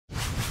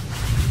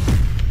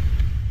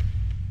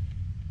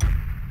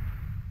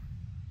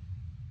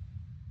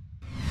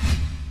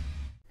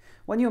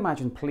When you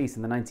imagine police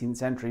in the 19th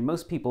century,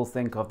 most people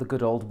think of the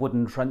good old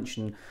wooden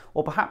truncheon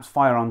or perhaps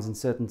firearms in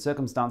certain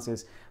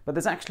circumstances, but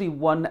there's actually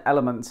one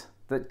element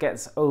that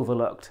gets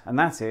overlooked, and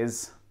that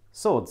is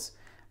swords.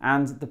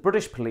 And the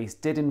British police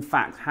did in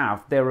fact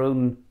have their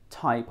own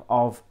type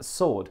of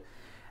sword.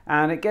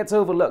 And it gets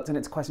overlooked, and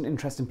it's quite an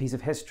interesting piece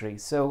of history.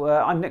 So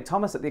I'm Nick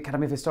Thomas at the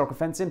Academy of Historical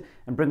Fencing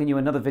and bringing you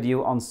another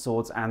video on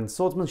swords and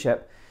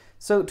swordsmanship.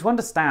 So to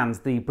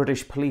understand the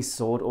British police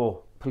sword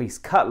or police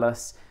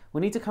cutlass, we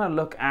need to kind of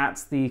look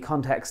at the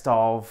context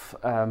of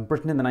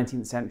Britain in the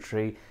 19th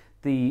century,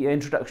 the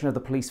introduction of the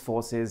police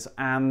forces,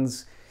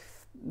 and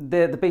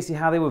basically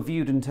how they were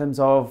viewed in terms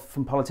of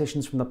from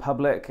politicians, from the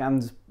public,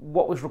 and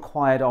what was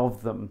required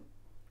of them.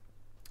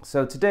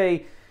 So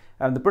today,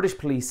 the British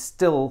police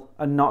still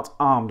are not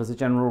armed as a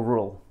general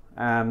rule.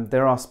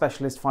 There are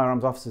specialist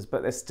firearms officers,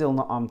 but they're still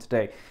not armed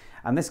today.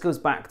 And this goes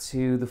back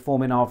to the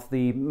forming of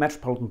the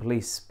Metropolitan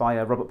Police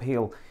by Robert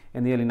Peel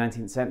in the early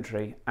 19th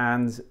century.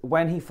 And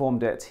when he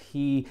formed it,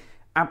 he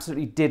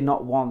absolutely did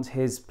not want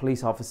his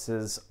police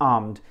officers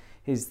armed.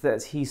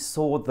 That he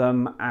saw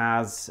them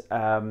as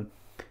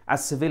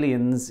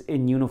civilians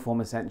in uniform,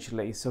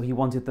 essentially. So he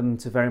wanted them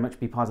to very much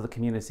be part of the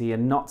community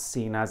and not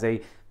seen as a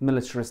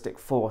militaristic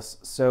force.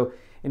 So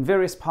in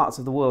various parts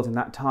of the world in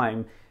that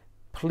time,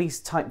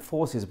 police-type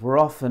forces were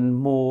often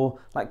more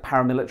like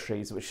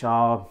paramilitaries, which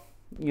are,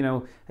 you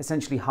know,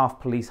 essentially half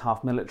police,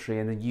 half military,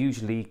 and they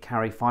usually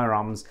carry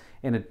firearms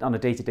on a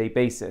day-to-day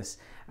basis.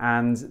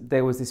 And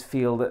there was this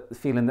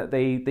feeling that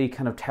they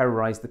kind of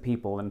terrorized the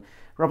people. And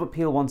Robert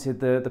Peel wanted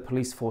the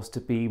police force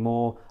to be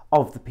more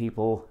of the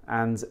people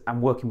and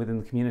working within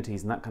the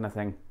communities and that kind of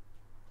thing.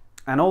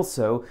 And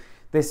also,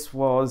 this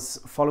was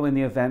following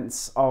the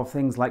events of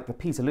things like the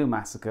Peterloo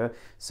Massacre.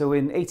 So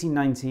in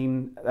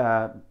 1819,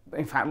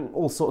 in fact,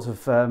 all sorts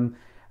of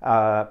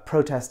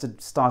protests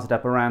had started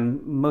up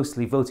around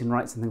mostly voting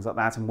rights and things like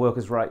that, and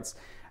workers' rights.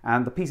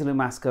 And the Peterloo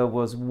Massacre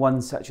was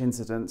one such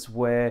incident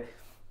where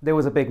there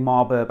was a big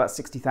mob, about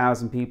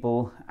 60,000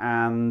 people,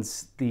 and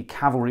the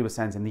cavalry was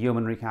sent in, the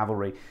yeomanry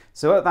cavalry.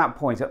 So at that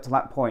point, up to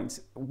that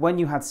point, when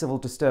you had civil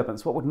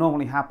disturbance, what would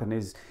normally happen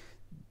is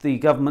the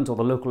government or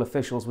the local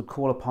officials would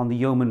call upon the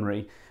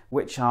yeomanry,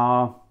 which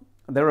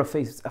they're a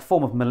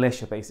form of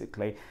militia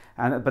basically,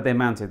 but they're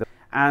mounted.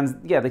 And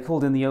yeah, they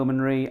called in the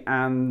yeomanry,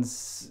 and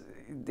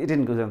it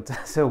didn't go down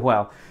so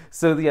well.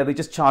 So yeah, they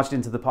just charged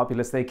into the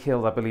populace. They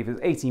killed, I believe, it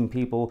was 18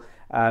 people.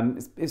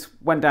 It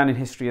went down in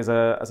history as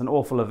an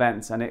awful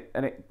event, and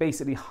it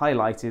basically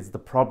highlighted the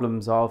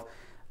problems of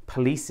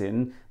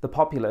policing the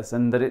populace,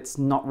 and that it's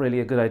not really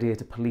a good idea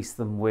to police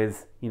them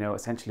with, you know,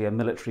 essentially a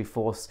military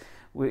force,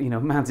 with, you know,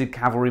 mounted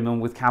cavalrymen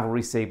with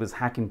cavalry sabers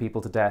hacking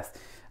people to death.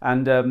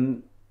 And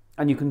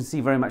you can see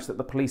very much that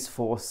the police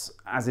force,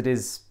 as it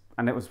is,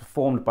 and it was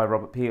formed by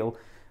Robert Peel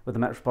with the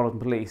Metropolitan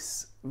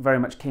Police, very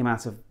much came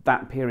out of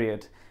that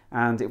period.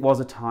 And it was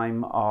a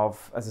time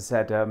of, as I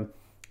said,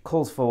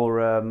 calls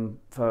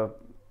for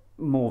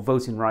more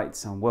voting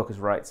rights and workers'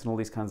 rights and all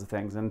these kinds of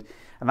things. And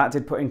that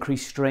did put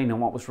increased strain on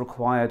what was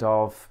required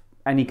of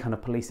any kind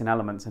of policing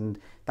element. And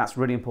that's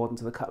really important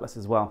to the cutlass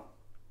as well.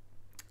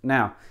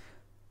 Now,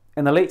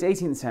 in the late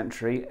 18th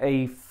century,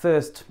 a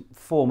first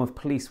form of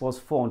police was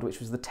formed, which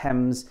was the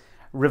Thames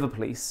River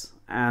Police.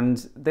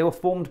 And they were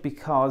formed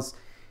because,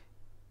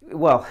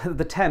 well,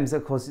 the Thames,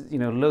 of course, you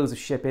know, loads of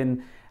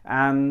shipping,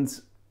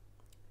 and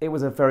it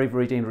was a very,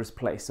 very dangerous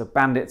place. So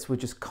bandits were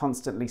just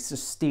constantly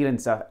just stealing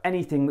stuff,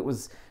 anything that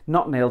was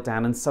not nailed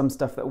down, and some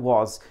stuff that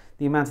was.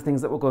 The amount of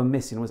things that were going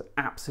missing was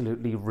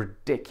absolutely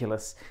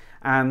ridiculous.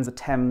 And the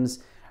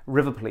Thames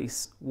River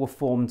Police were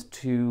formed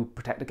to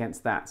protect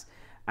against that.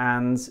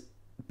 And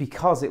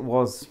because it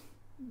was,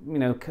 you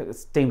know,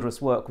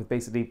 dangerous work with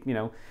basically, you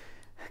know,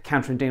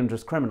 countering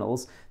dangerous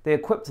criminals, they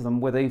equipped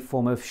them with a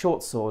form of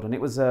short sword, and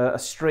it was a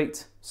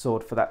straight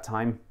sword for that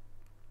time.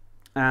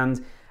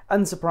 And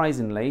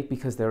unsurprisingly,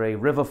 because they're a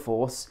river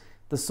force,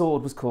 the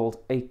sword was called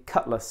a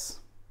cutlass.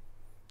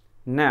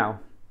 Now,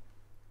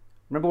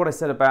 remember what I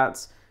said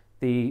about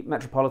the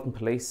Metropolitan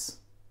Police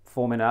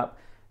forming up?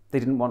 They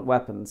didn't want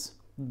weapons.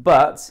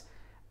 But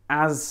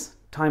as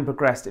time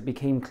progressed, it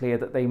became clear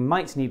that they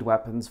might need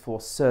weapons for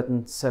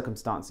certain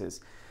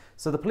circumstances.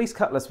 So the police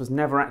cutlass was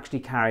never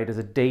actually carried as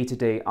a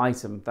day-to-day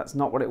item. That's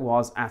not what it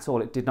was at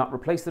all. It did not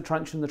replace the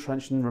truncheon. The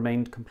truncheon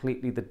remained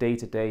completely the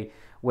day-to-day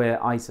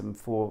wear item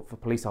for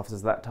police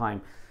officers at that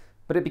time.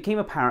 But it became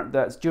apparent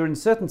that during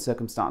certain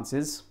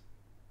circumstances,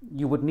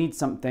 you would need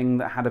something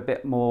that had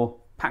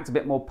packed a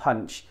bit more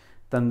punch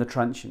than the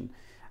truncheon.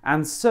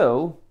 And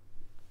so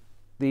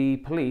the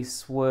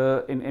police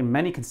were, in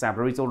many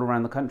constabularies all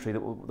around the country that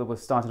were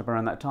started up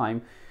around that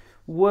time,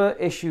 were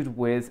issued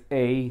with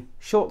a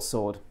short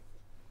sword.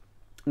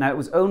 Now, it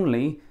was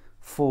only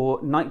for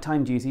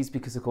nighttime duties,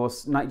 because of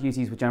course night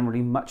duties were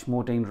generally much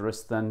more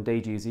dangerous than day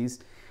duties,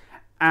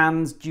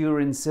 and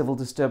during civil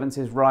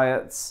disturbances,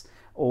 riots,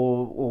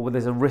 or where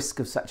there's a risk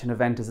of such an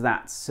event as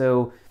that.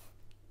 So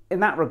in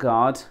that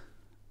regard,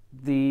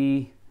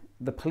 the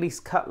police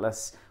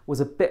cutlass was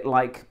a bit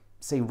like,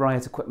 say,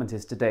 riot equipment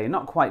is today.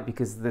 Not quite,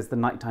 because there's the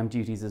nighttime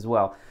duties as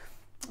well.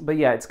 But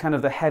yeah, it's kind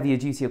of the heavier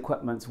duty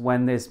equipment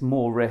when there's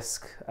more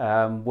risk,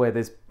 where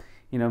there's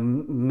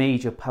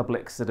major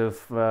public sort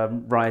of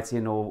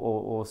rioting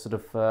or sort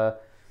of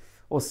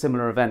or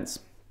similar events.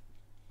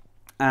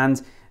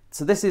 And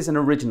so this is an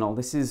original.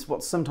 This is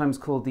what's sometimes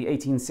called the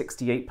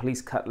 1868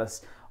 police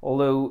cutlass,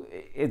 although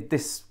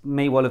this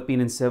may well have been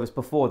in service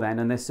before then,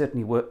 and there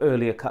certainly were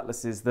earlier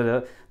cutlasses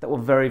that were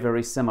very,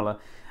 very similar.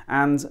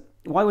 And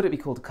why would it be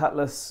called a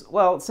cutlass?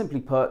 Well, simply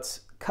put,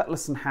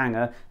 cutlass and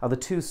hanger are the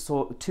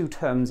two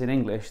terms in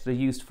English that are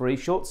used for a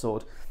short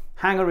sword.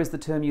 Hanger is the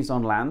term used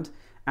on land,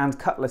 and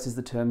cutlass is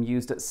the term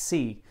used at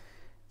sea.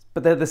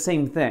 But they're the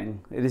same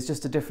thing. It is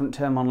just a different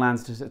term on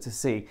land to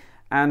sea.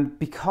 And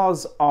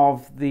because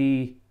of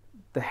the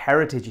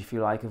heritage, if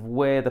you like, of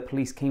where the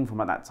police came from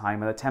at that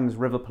time, and the Thames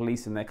River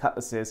Police and their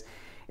cutlasses,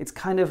 it's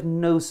kind of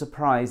no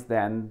surprise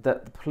then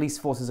that the police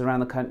forces around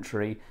the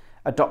country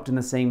adopting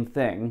the same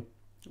thing,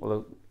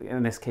 although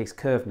in this case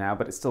curved now,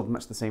 but it's still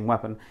much the same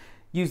weapon,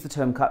 use the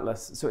term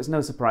cutlass. So it's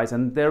no surprise,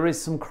 and there is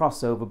some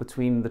crossover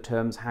between the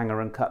terms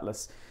hanger and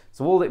cutlass.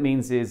 So all it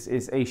means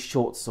is a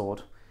short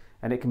sword,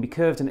 and it can be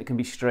curved and it can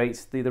be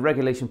straight. The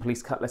regulation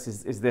police cutlass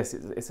is this.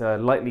 It's a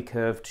lightly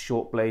curved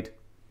short blade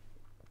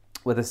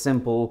with a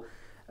simple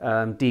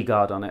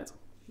D-guard on it,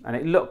 and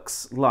it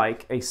looks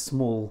like a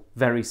small,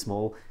 very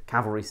small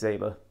cavalry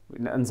saber.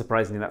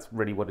 Unsurprisingly, that's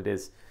really what it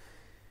is.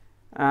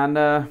 And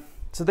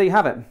so there you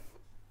have it.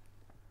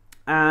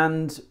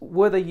 And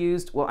were they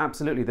used? Well,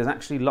 absolutely. There's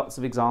actually lots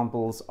of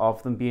examples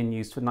of them being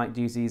used for night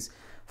duties,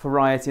 for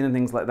rioting and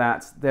things like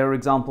that. There are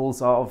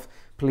examples of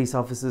police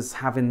officers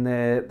having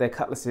their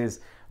cutlasses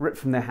ripped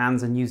from their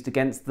hands and used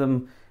against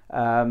them.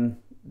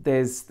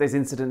 There's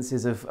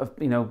incidences of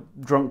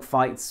drunk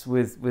fights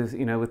with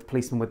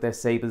policemen with their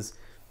sabers,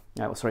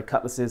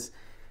 cutlasses,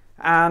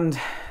 and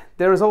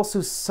there is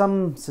also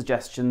some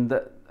suggestion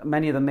that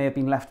many of them may have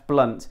been left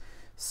blunt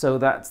so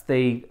that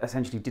they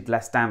essentially did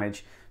less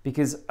damage,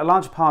 because a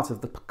large part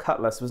of the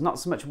cutlass was not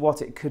so much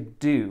what it could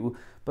do,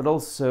 but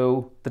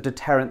also the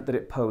deterrent that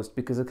it posed.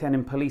 Because again,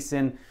 in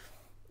policing,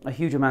 a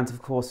huge amount,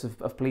 of course,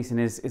 of policing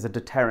is a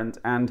deterrent,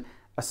 and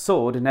a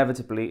sword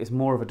inevitably is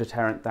more of a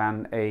deterrent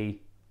than a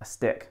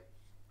stick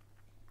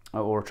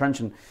or a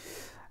truncheon.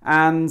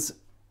 And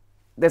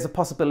there's a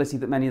possibility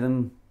that many of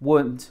them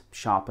weren't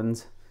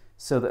sharpened,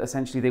 so that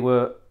essentially they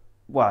were,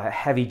 well, a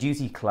heavy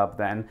duty club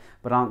then,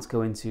 but aren't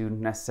going to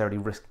necessarily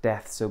risk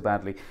death so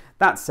badly.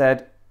 That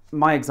said,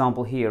 my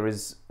example here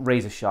is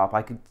razor sharp.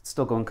 I could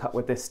still go and cut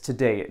with this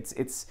today.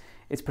 It's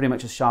pretty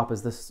much as sharp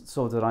as the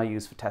sword that I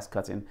use for test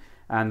cutting,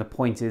 and the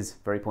point is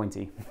very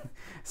pointy.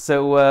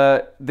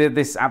 So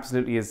this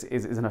absolutely is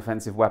an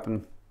offensive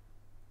weapon.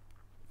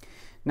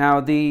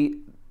 Now the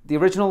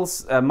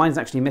originals, mine's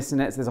actually missing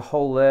it. So there's a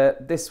hole there.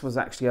 This was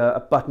actually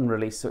a button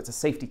release, so it's a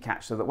safety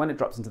catch, so that when it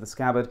drops into the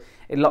scabbard,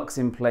 it locks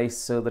in place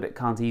so that it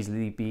can't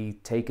easily be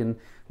taken,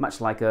 much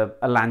like a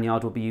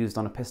lanyard will be used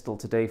on a pistol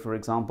today, for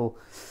example.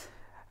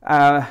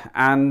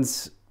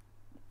 And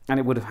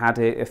it would have had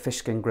a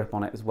fishskin grip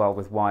on it as well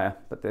with wire,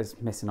 but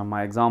there's missing on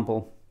my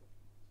example.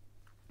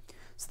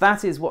 So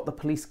that is what the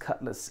police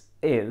cutlass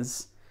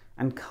is,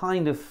 and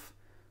kind of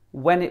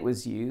when it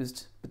was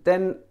used, but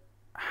then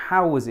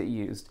how was it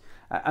used?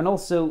 And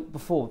also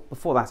before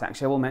that,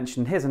 actually, I will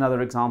mention, here's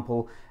another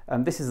example.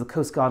 This is the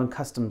Coast Guard and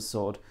Customs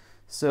sword.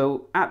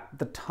 So at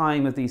the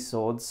time of these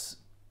swords,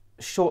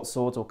 short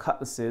swords or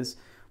cutlasses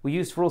were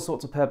used for all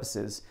sorts of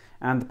purposes.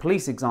 And the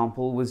police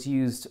example was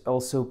used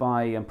also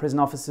by prison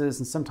officers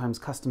and sometimes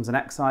customs and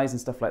excise and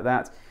stuff like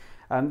that.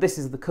 This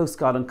is the Coast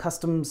Guard and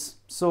Customs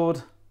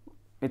sword.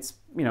 It's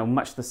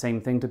much the same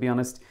thing, to be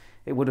honest.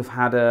 It would have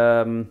had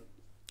a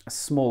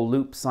small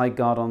loop side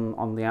guard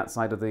on the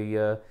outside of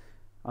the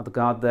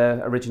guard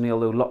there originally,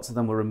 although lots of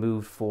them were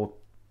removed for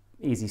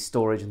easy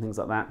storage and things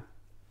like that.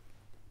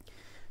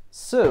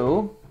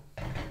 So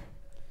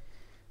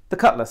the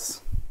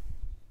cutlass.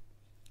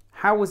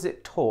 How was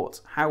it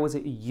taught? How was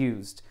it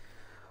used?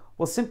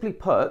 Well, simply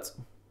put,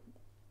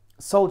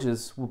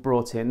 soldiers were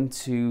brought in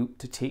to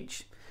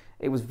teach.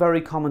 It was very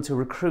common to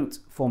recruit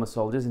former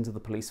soldiers into the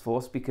police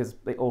force because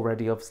they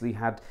already obviously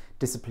had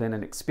discipline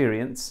and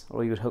experience,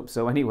 or you would hope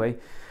so anyway.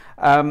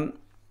 And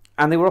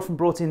they were often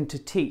brought in to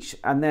teach,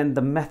 and then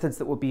the methods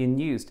that were being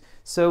used.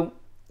 So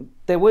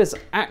there was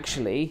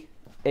actually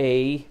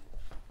a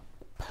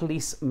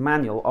police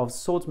manual of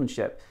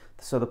swordsmanship,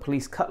 so the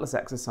police cutlass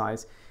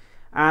exercise.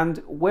 And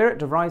where it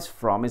derives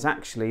from is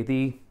actually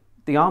the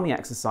army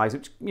exercise,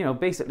 which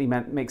basically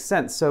makes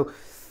sense. So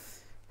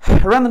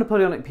around the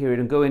Napoleonic period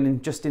and going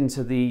in just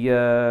into the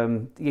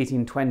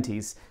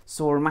 1820s,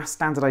 saw a mass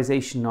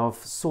standardization of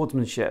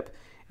swordsmanship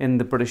in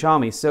the British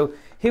Army. So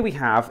here we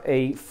have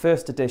a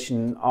first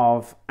edition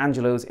of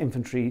Angelo's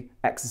infantry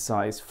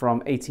exercise from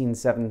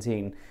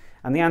 1817.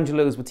 And the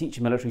Angelos were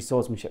teaching military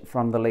swordsmanship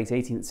from the late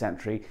 18th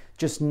century,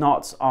 just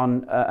not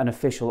on an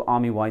official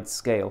army-wide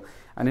scale.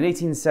 And in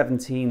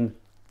 1817,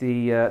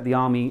 the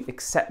army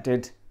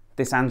accepted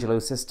this Angelo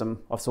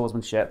system of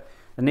swordsmanship.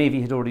 The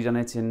Navy had already done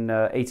it in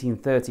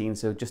 1813,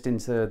 so just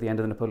into the end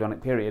of the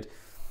Napoleonic period.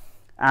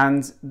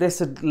 And this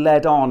had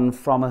led on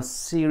from a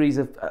series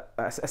of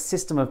a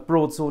system of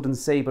broadsword and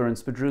sabre and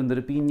spadroon that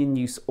had been in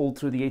use all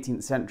through the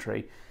 18th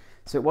century.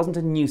 So it wasn't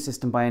a new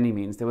system by any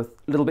means. There were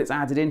little bits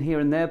added in here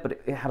and there, but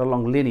it had a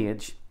long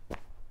lineage.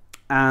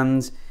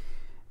 And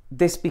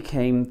this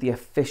became the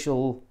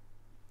official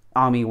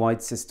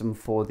army-wide system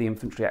for the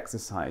infantry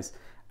exercise.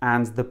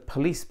 And the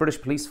British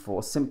police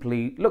force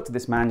simply looked at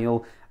this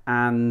manual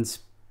and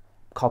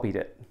copied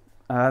it.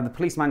 The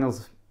police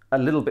manual's a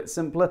little bit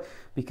simpler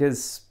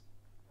because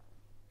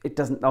it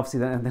doesn't,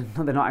 obviously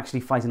they're not actually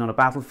fighting on a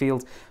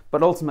battlefield,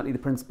 but ultimately the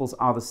principles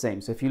are the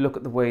same. So if you look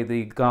at the way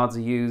the guards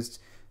are used,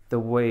 the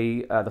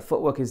way the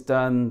footwork is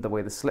done, the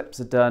way the slips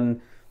are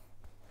done,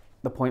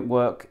 the point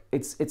work,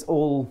 it's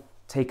all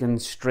taken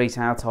straight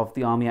out of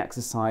the army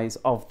exercise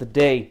of the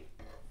day.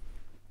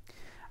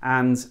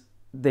 And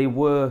they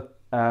were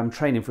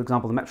training, for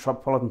example, the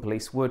Metropolitan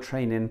Police were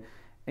training,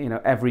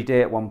 every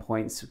day at one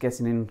point, so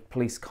getting in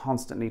police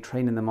constantly,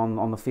 training them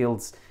on the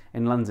fields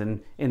in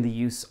London in the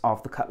use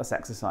of the Cutlass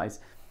exercise.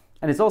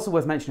 And it's also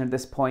worth mentioning at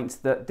this point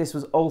that this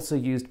was also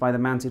used by the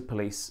mounted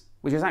police,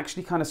 which is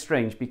actually kind of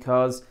strange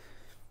because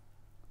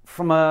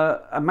from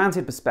a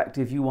mounted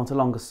perspective, you want a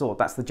longer sword.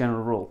 That's the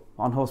general rule.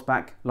 On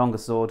horseback, longer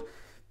sword,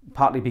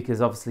 partly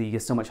because obviously you're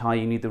so much higher,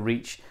 you need the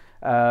reach,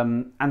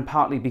 and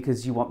partly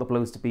because you want the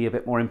blows to be a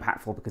bit more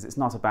impactful because it's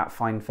not about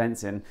fine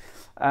fencing.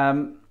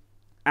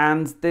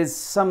 And there's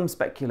some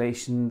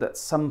speculation that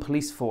some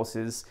police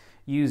forces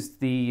used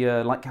the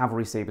light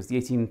cavalry sabres, the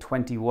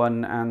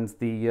 1821 and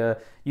the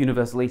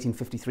universal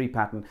 1853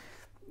 pattern.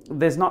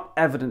 There's not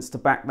evidence to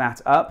back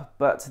that up,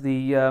 but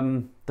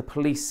the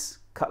police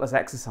Cutlass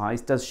exercise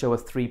does show a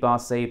 3-bar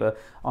sabre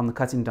on the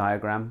cutting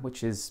diagram,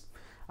 which is,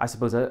 I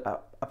suppose, a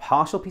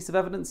partial piece of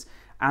evidence.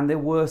 And there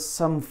were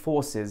some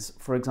forces,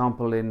 for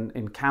example,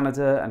 in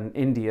Canada and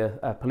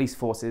India, police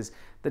forces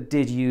that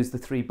did use the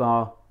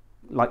 3-bar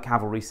light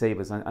cavalry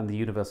sabres and the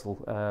universal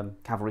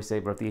cavalry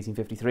sabre of the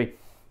 1853.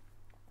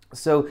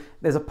 So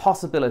there's a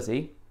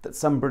possibility that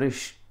some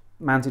British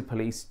mounted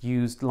police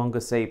used longer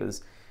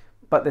sabres,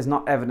 but there's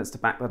not evidence to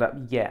back that up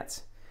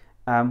yet.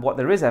 What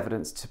there is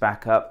evidence to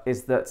back up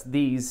is that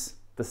this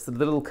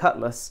little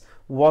Cutlass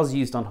was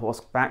used on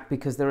horseback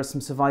because there are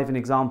some surviving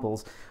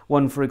examples.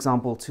 One, for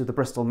example, to the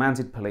Bristol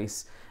Mounted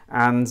Police,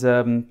 and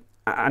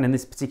in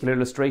this particular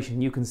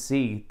illustration, you can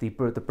see the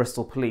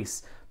Bristol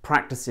Police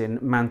practicing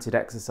mounted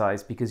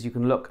exercise because you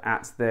can look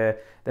at their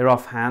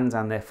offhand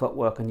and their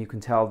footwork, and you can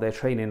tell they're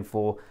training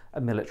for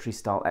a military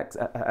style,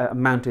 a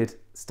mounted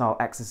style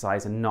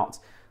exercise, and not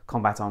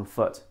combat on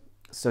foot.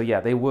 So yeah,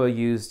 they were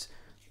used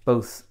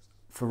both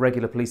for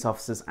regular police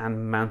officers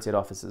and mounted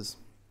officers.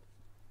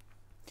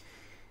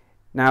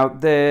 Now,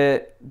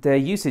 their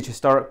usage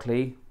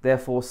historically,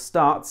 therefore,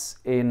 starts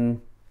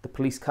in the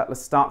police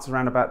Cutlass starts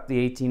around about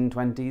the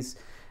 1820s,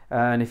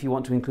 and if you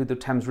want to include the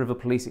Thames River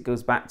Police, it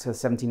goes back to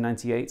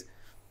 1798,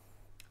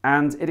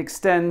 and it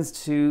extends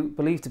to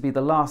believed to be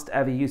the last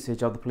ever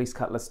usage of the police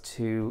Cutlass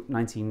to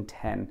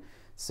 1910.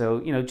 So,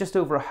 just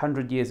over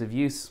 100 years of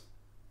use.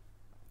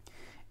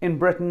 In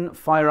Britain,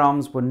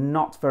 firearms were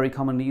not very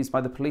commonly used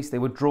by the police. They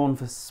were drawn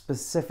for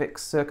specific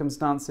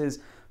circumstances,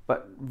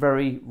 but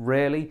very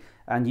rarely,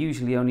 and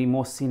usually only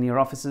more senior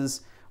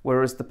officers,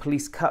 whereas the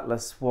police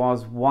Cutlass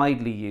was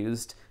widely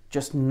used,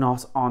 just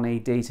not on a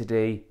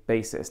day-to-day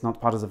basis, not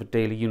part of a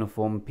daily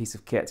uniform piece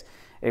of kit.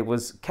 It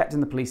was kept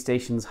in the police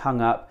stations, hung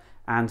up,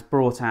 and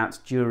brought out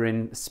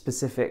during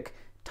specific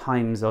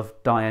times of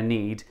dire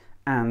need,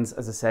 and,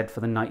 as I said, for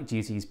the night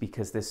duties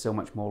because there's so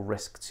much more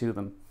risk to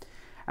them.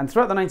 And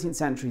throughout the 19th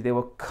century, there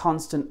were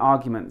constant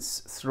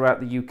arguments throughout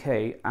the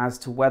UK as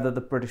to whether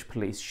the British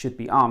police should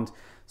be armed.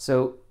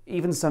 So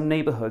even some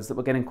neighbourhoods that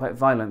were getting quite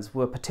violent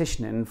were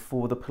petitioning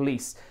for the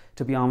police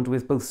to be armed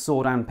with both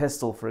sword and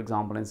pistol, for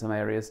example, in some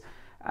areas.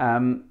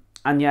 And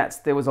yet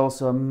there was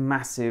also a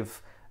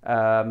massive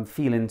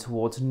feeling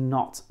towards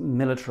not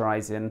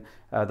militarising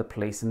the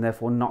police, and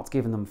therefore not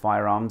giving them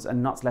firearms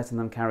and not letting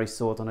them carry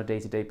swords on a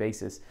day-to-day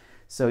basis.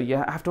 So you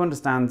have to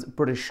understand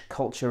British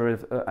culture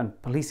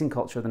and policing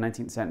culture of the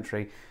 19th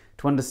century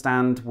to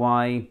understand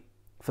why,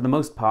 for the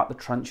most part, the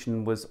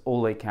truncheon was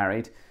all they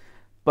carried.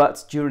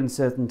 But during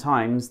certain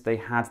times, they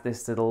had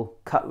this little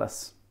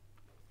Cutlass.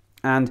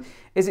 And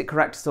is it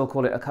correct to still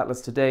call it a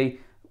Cutlass today,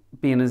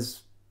 being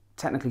as,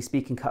 technically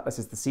speaking, Cutlass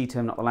is the C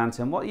term, not the land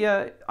term? Well,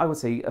 yeah, I would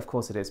say, of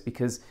course it is,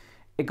 because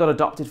it got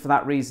adopted for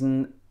that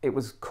reason. It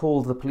was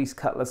called the police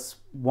Cutlass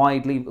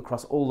widely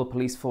across all the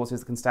police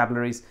forces, the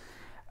constabularies,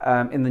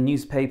 in the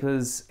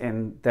newspapers,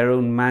 in their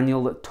own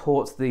manual that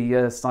taught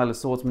the style of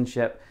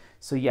swordsmanship.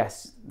 So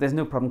yes, there's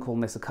no problem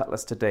calling this a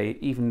Cutlass today,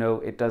 even though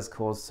it does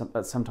cause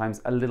sometimes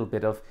a little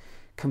bit of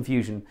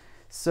confusion.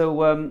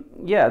 So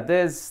yeah,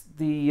 there's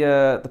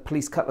the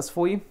police Cutlass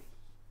for you.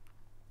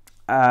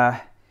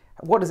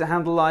 What does it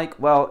handle like?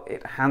 Well,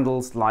 it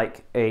handles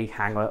like a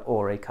hanger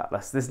or a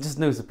Cutlass. There's just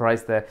no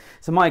surprise there.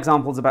 So my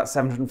example is about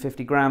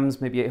 750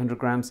 grams, maybe 800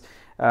 grams,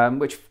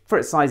 which for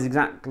its size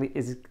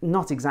is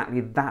not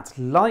exactly that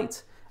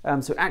light.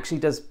 So it actually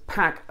does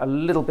pack a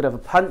little bit of a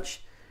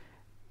punch.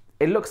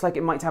 It looks like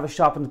it might have a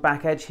sharpened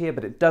back edge here,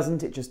 but it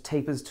doesn't. It just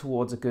tapers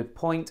towards a good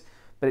point,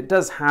 but it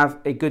does have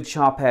a good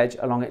sharp edge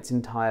along its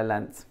entire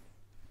length.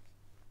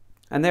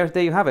 And there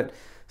you have it.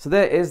 So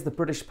there is the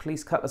British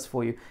Police Cutlass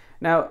for you.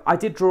 Now, I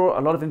did draw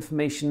a lot of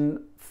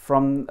information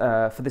from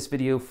for this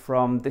video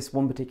from this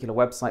one particular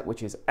website,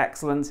 which is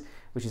excellent,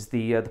 which is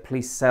the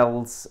Police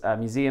Cells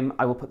Museum.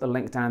 I will put the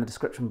link down in the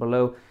description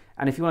below.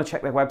 And if you want to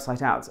check their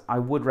website out, I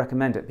would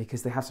recommend it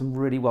because they have some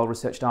really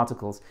well-researched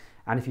articles.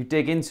 And if you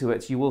dig into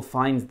it, you will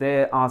find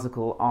their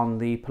article on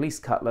the Police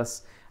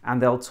Cutlass, and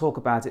they'll talk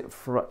about it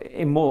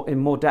in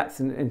more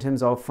depth in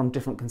terms of from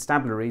different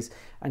constabularies,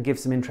 and give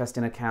some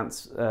interesting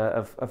accounts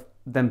of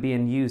them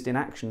being used in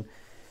action.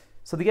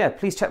 So yeah,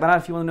 please check that out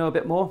if you want to know a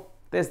bit more.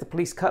 There's the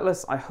Police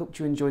Cutlass. I hope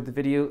you enjoyed the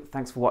video.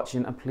 Thanks for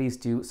watching, and please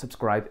do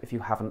subscribe if you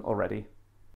haven't already.